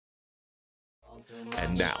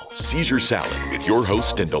And now, Caesar Salad with your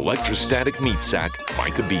host and electrostatic meat sack,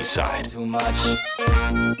 Micah B-Side. Too much.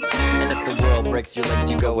 And if the world breaks your legs,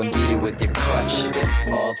 you go and beat it with your crutch. It's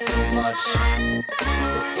all too much. Said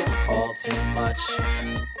it's all too much.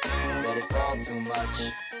 Said it's all too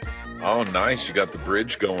much. Oh, nice. You got the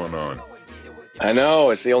bridge going on. I know.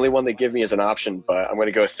 It's the only one they give me as an option, but I'm going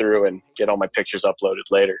to go through and get all my pictures uploaded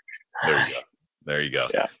later. There you go. There you go.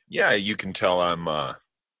 Yeah, you can tell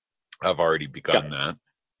I've already begun that.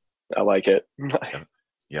 I like it.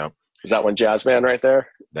 Yep. Is that one Jazz Man right there?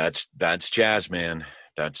 That's Jazz Man.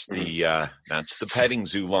 That's the petting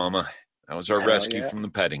zoo llama. That was our rescue from the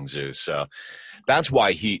petting zoo. So that's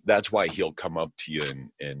why he'll come up to you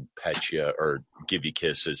and pet you or give you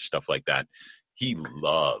kisses, stuff like that. He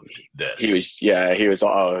loved this. He was.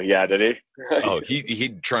 Oh, yeah. Did he? Oh,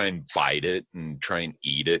 he'd try and bite it and try and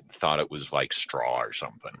eat it. Thought it was like straw or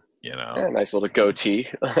something, you know. Yeah, nice little goatee.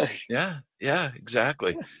 Yeah,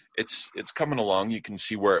 exactly. It's coming along. You can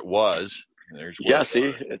see where it was.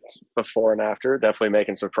 It's before and after. Definitely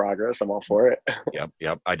making some progress. I'm all for it.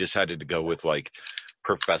 Yep. I decided to go with like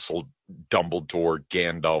Professor Dumbledore,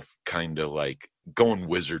 Gandalf, kind of like going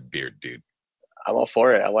wizard beard, dude. I'm all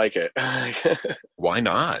for it. I like it. Why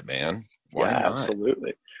not, man? Why not?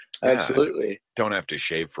 Absolutely. Yeah, absolutely. Don't have to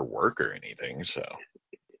shave for work or anything. So.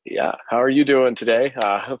 Yeah. How are you doing today?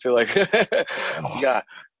 I feel like we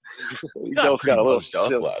both got a little buzzed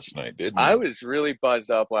up last night, didn't we? I was really buzzed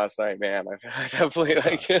up last night, man. I definitely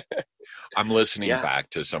like. I'm listening back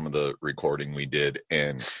to some of the recording we did,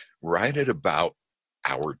 and right at about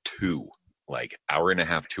hour 2, like hour and a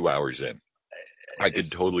half, 2 hours in, I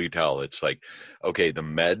could totally tell. It's like, okay, the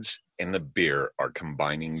meds and the beer are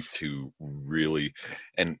combining to really,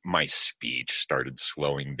 and my speech started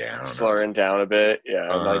slowing down. Slowing down a bit. Yeah.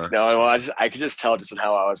 I'm like, no, I could just tell just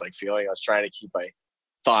how I was like feeling. I was trying to keep my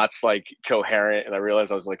thoughts like coherent, and I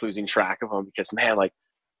realized I was like losing track of them because, man, like,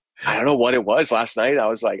 I don't know what it was last night. I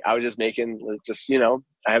was just making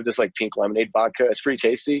I have this like pink lemonade vodka. It's pretty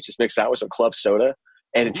tasty. Just mix that with some club soda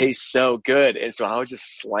and it tastes so good. And so I was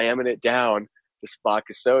just slamming it down, this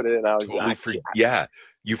vodka soda, and I was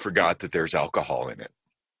you forgot that there's alcohol in it.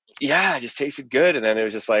 Yeah, it just tasted good. And then it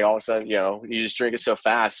was just like all of a sudden, you just drink it so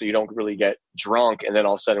fast so you don't really get drunk. And then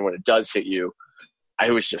all of a sudden when it does hit you,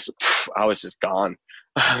 I was just gone.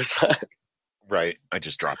 I was like, right. I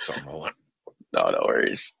just dropped something. Hold on. No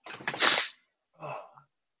worries.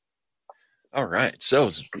 All right. So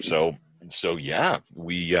yeah,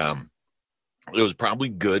 we it was probably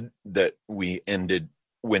good that we ended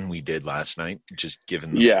when we did last night, just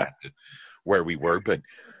given the fact of where we were. But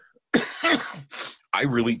I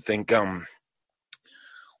really think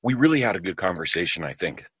we really had a good conversation, I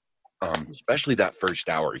think. Especially that first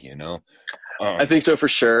hour, I think so for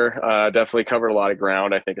sure. Definitely covered a lot of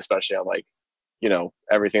ground, I think, especially on like,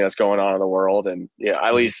 everything that's going on in the world. And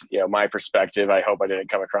at least, my perspective, I hope I didn't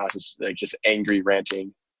come across as like just angry,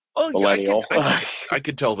 ranting millennial. I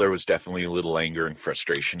could tell there was definitely a little anger and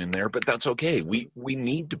frustration in there, but that's okay. We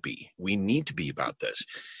need to be about this.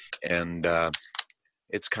 And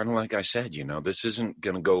it's kind of like I said, this isn't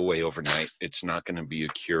going to go away overnight. It's not going to be a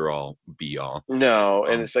cure-all, be-all. No,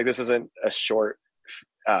 and it's like this isn't a short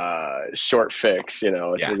fix.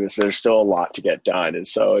 Like there's still a lot to get done, and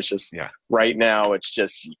so it's just right now it's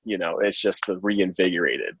just it's just the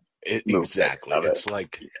reinvigorated. Exactly. It's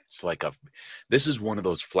like this is one of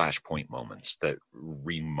those flashpoint moments that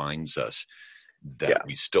reminds us that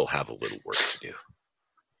we still have a little work to do.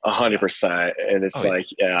 100%. And it's and like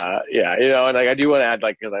I do want to add,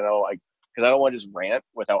 like, because I don't want to just rant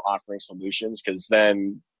without offering solutions, because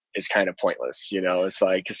then it's kind of pointless. It's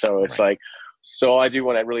like, so it's like, so I do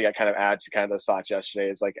want to really kind of add to kind of those thoughts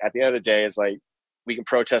yesterday. Is like, at the end of the day, is like, we can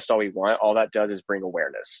protest all we want. All that does is bring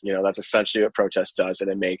awareness. That's essentially what protest does.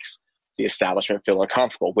 And it makes the establishment feel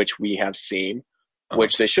uncomfortable, which we have seen,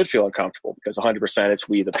 which they should feel uncomfortable, because 100% it's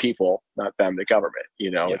we, the people, not them, the government.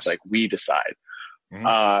 It's like, we decide.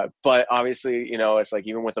 Mm-hmm. But obviously, it's like,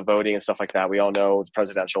 even with the voting and stuff like that, we all know the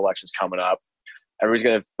presidential election's coming up. Everybody's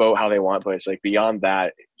going to vote how they want, but it's like, beyond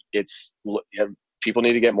that, it's people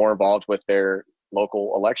need to get more involved with their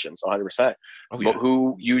local elections. 100%. But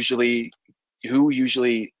who usually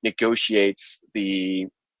negotiates the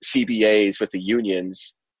CBAs with the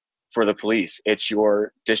unions for the police? It's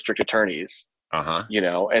your district attorneys.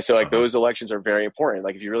 And so like those elections are very important.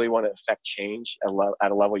 Like, if you really want to affect change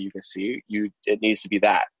at a level you can see, it needs to be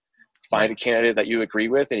that. Find a candidate that you agree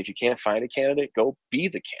with, and if you can't find a candidate, go be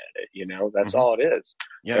the candidate. That's all it is.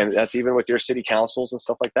 And that's even with your city councils and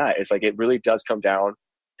stuff like that. It's like, it really does come down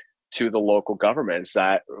to the local governments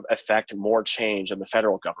that affect more change than the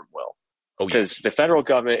federal government will. Because the federal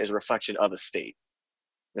government is a reflection of the state.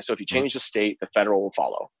 And so if you change the state, the federal will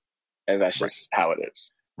follow. And that's just how it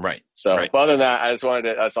is. Right. So, but other than that,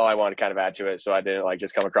 that's all I wanted to kind of add to it. So I didn't like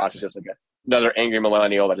just come across as just like another angry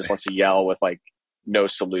millennial that just wants to yell with like no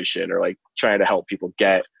solution or like trying to help people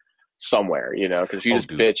get somewhere, you know, because if you just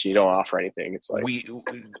bitch and you don't offer anything, it's like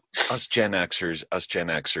us Gen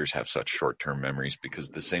Xers have such short-term memories because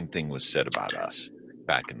the same thing was said about us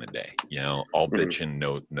back in the day, you know, all bitch and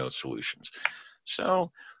no solutions.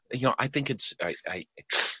 So, you know, I think it's,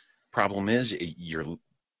 problem is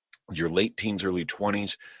your late teens, early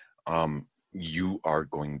 20s, you are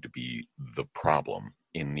going to be the problem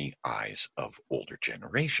in the eyes of older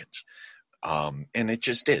generations. And it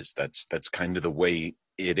just is. That's kind of the way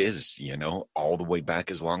it is, you know, all the way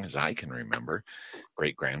back as long as I can remember.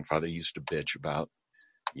 Great grandfather used to bitch about,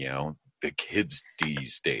 you know, the kids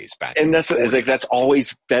these days back. And that's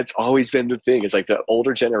always been the thing. It's like the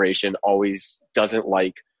older generation always doesn't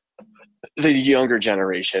like the younger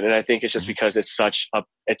generation. And I think it's just because it's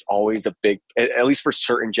always a big, at least for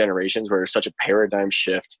certain generations, where there's such a paradigm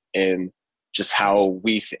shift in just how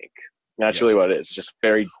we think. And that's really what it is. It's just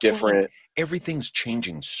very different. Well, everything's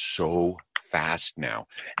changing so fast now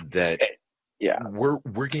that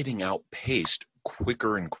we're getting outpaced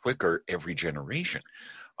quicker and quicker every generation.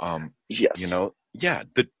 You know,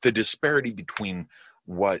 the disparity between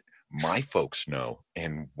what my folks know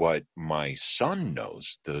and what my son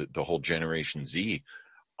knows, the whole Generation Z,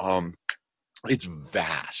 it's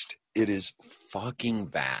vast. It is fucking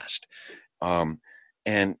vast.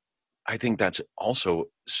 And I think that's also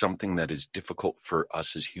something that is difficult for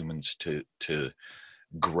us as humans to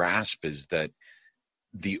grasp, is that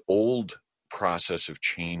the old process of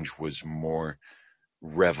change was more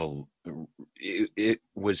it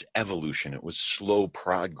was evolution. It was slow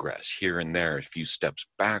progress here and there, a few steps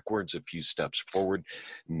backwards, a few steps forward.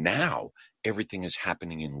 Now everything is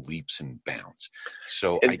happening in leaps and bounds.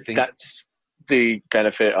 So I think that's the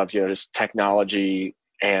benefit of, you know, just technology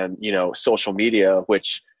and, you know, social media,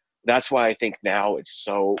 which that's why I think now it's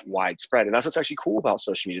so widespread. And that's what's actually cool about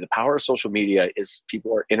social media. The power of social media is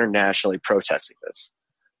people are internationally protesting this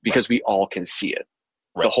because we all can see it.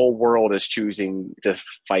 The whole world is choosing to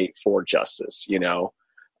fight for justice, you know?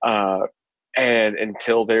 And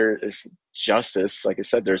until there is justice, like I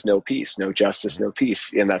said, there's no peace, no justice, no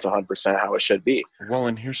peace. And that's 100% how it should be. Well,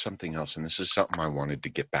 and here's something else. And this is something I wanted to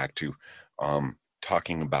get back to,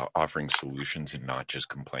 talking about offering solutions and not just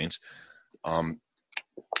complaints.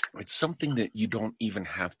 It's something that you don't even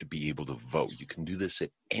have to be able to vote. You can do this at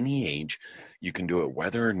any age. You can do it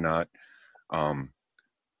whether or not,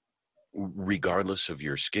 regardless of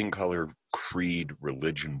your skin color, creed,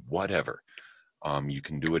 religion, whatever. You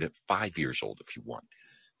can do it at 5 years old if you want.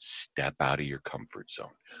 Step out of your comfort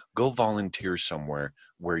zone. Go volunteer somewhere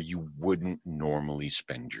where you wouldn't normally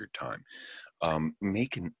spend your time.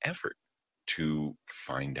 Make an effort to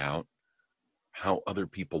find out how other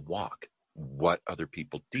people walk, what other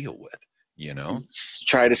people deal with, you know?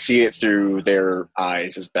 Try to see it through their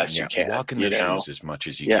eyes as best you can. Walk in their shoes as much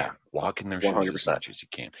as you can. Walk in their 100%. shoes as much as you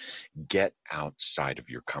can. Get outside of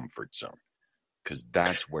your comfort zone, because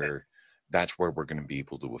that's where we're going to be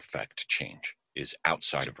able to affect change, is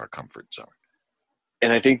outside of our comfort zone.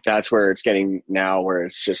 And I think that's where it's getting now, where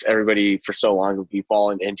it's just everybody for so long would be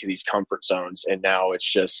falling into these comfort zones. And now it's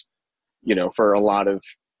just, you know, for a lot of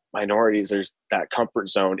minorities, there's that comfort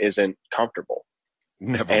zone isn't comfortable.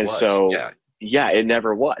 Never was. So, it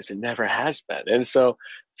never was. It never has been. And so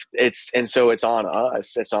it's on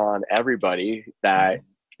us. It's on everybody that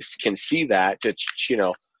can see that, to, you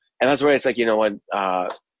know, and that's why it's like, you know, when,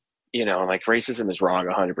 you know, like racism is wrong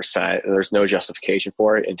 100%. There's no justification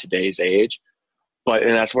for it in today's age.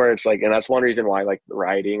 And that's where it's like, and that's one reason why, like,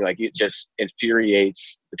 rioting, like, it just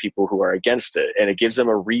infuriates the people who are against it. And it gives them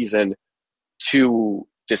a reason to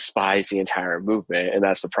despise the entire movement. And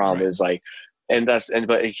that's the problem, is like,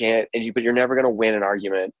 but you're never going to win an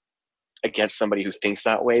argument against somebody who thinks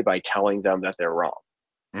that way by telling them that they're wrong.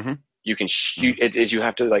 Mm-hmm. You can you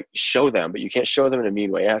have to, like, show them, but you can't show them in a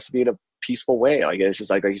mean way. It has to be in a peaceful way. Like, it's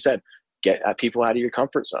just like you said, get people out of your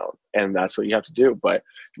comfort zone, and that's what you have to do. But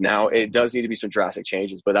now it does need to be some drastic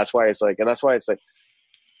changes. But that's why it's like,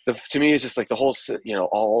 to me, it's just like the whole, you know,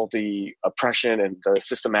 all the oppression and the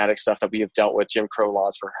systematic stuff that we have dealt with, Jim Crow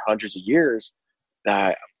laws for hundreds of years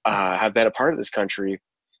that have been a part of this country.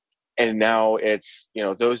 And now it's, you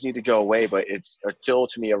know, those need to go away, but it's still,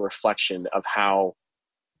 to me, a reflection of how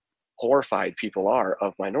horrified people are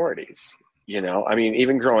of minorities. You know, I mean,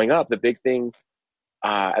 even growing up, the big thing,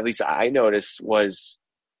 at least I noticed, was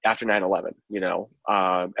after 9/11, you know,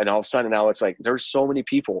 and all of a sudden now it's like, there's so many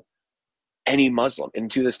people any Muslim, and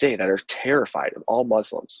to this day that are terrified of all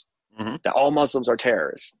Muslims, that all Muslims are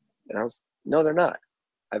terrorists. And no, they're not.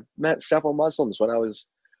 I've met several Muslims when I was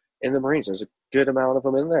in the Marines. There's a good amount of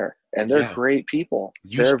them in there, and they're great people.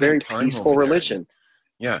 They're a very peaceful religion.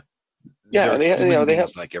 Yeah. And they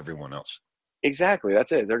have like everyone else. Exactly.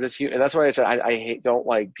 That's it. They're just human. And that's why I said I don't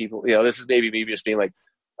like people. This is maybe me just being like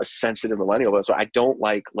a sensitive millennial, but so I don't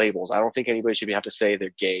like labels. I don't think anybody should have to say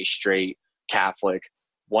they're gay, straight, Catholic,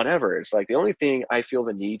 whatever. It's like the only thing I feel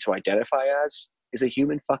the need to identify as is a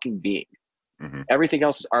human fucking being. Everything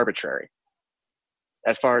else is arbitrary,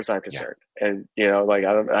 as far as I'm concerned. And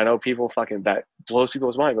I know people fucking, that blows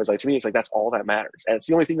people's mind, but it's like, to me, it's like that's all that matters, and it's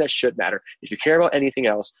the only thing that should matter. If you care about anything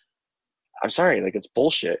else, I'm sorry, like it's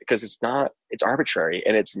bullshit, because it's arbitrary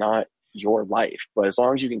and it's not your life. But as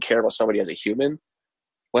long as you can care about somebody as a human,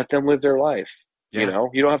 let them live their life. You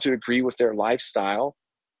don't have to agree with their lifestyle,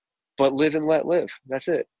 but live and let live. That's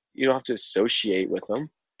it. You don't have to associate with them.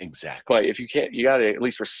 Exactly. But if you can't, you got to at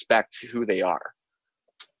least respect who they are.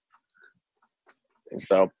 And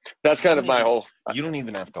so that's kind of my whole. You don't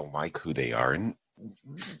even have to like who they are. And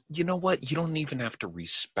you know what? You don't even have to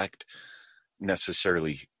respect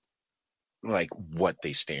necessarily like what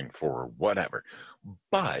they stand for or whatever.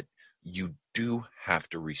 But you do have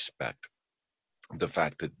to respect the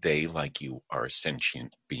fact that they, like you, are a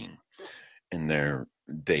sentient being. And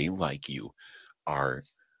they, like you, are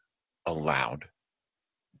allowed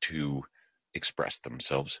to express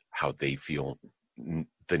themselves how they feel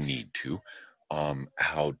the need to,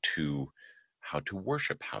 how to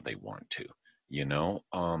worship how they want to.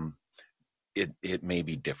 It may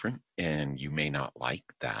be different, and you may not like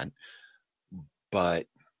that, but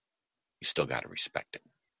you still got to respect it.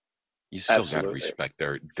 You still got to respect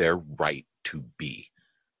their right to be,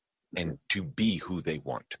 and to be who they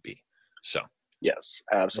want to be. So yes,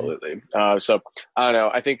 absolutely. So I don't know.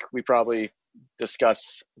 I think we probably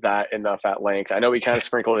discussed that enough at length. I know we kind of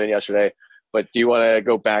sprinkled it in yesterday, but do you want to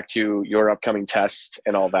go back to your upcoming test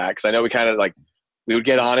and all that? Because I know we kind of we would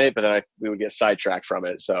get on it, but then we would get sidetracked from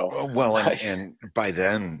it. So well, and by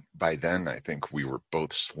then, I think we were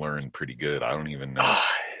both slurring pretty good. I don't even know.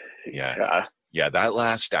 Yeah. That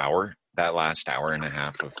last hour and a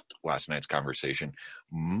half of last night's conversation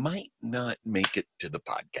might not make it to the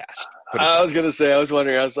podcast. I was gonna say, I was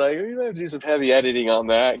wondering. I was like, we might have to do some heavy editing on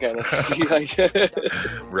that kind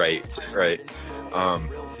of. Right.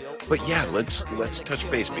 But yeah, let's touch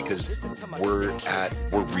base, because we're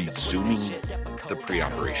resuming the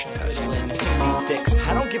pre-operation test. Pixie sticks.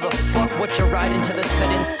 I don't give a fuck what you're riding to the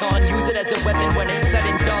setting sun. Use it as a weapon when it's said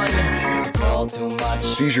and done. It's all too much.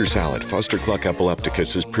 Seizure Salad, Fustercluck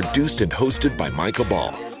Epilepticus is produced and hosted by Micah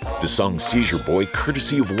Ball. The song Seizure Boy,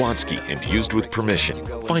 courtesy of Watsky and used with permission.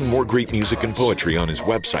 Find more great music and poetry on his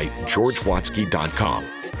website, georgewatsky.com.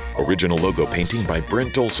 Original logo painting by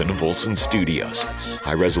Brent Olson of Olson Studios.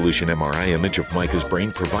 High-resolution MRI image of Micah's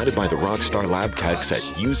brain provided by the Rockstar Lab techs at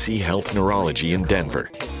UC Health Neurology in Denver.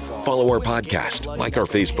 Follow our podcast, like our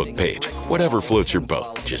Facebook page. Whatever floats your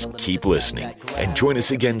boat, just keep listening. And join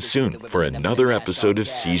us again soon for another episode of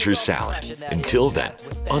Seizure Salad. Until then,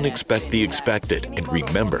 unexpect the expected, and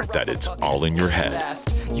remember that it's all in your head.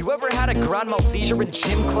 You ever had a grand mal seizure in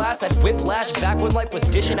gym class? That whiplash back when life was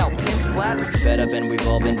dishing out pimp slaps? Fed up and we've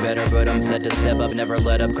all been better, but I'm set to step up. Never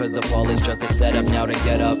let up, cause the fall is just a setup now to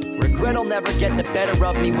get up. Regret'll never get the better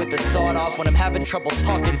of me with the sawed off. When I'm having trouble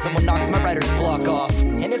talking, someone knocks my writer's block off.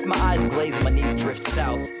 And if my eyes glaze and my knees drift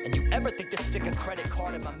south, and you ever think to stick a credit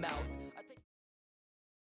card in my mouth?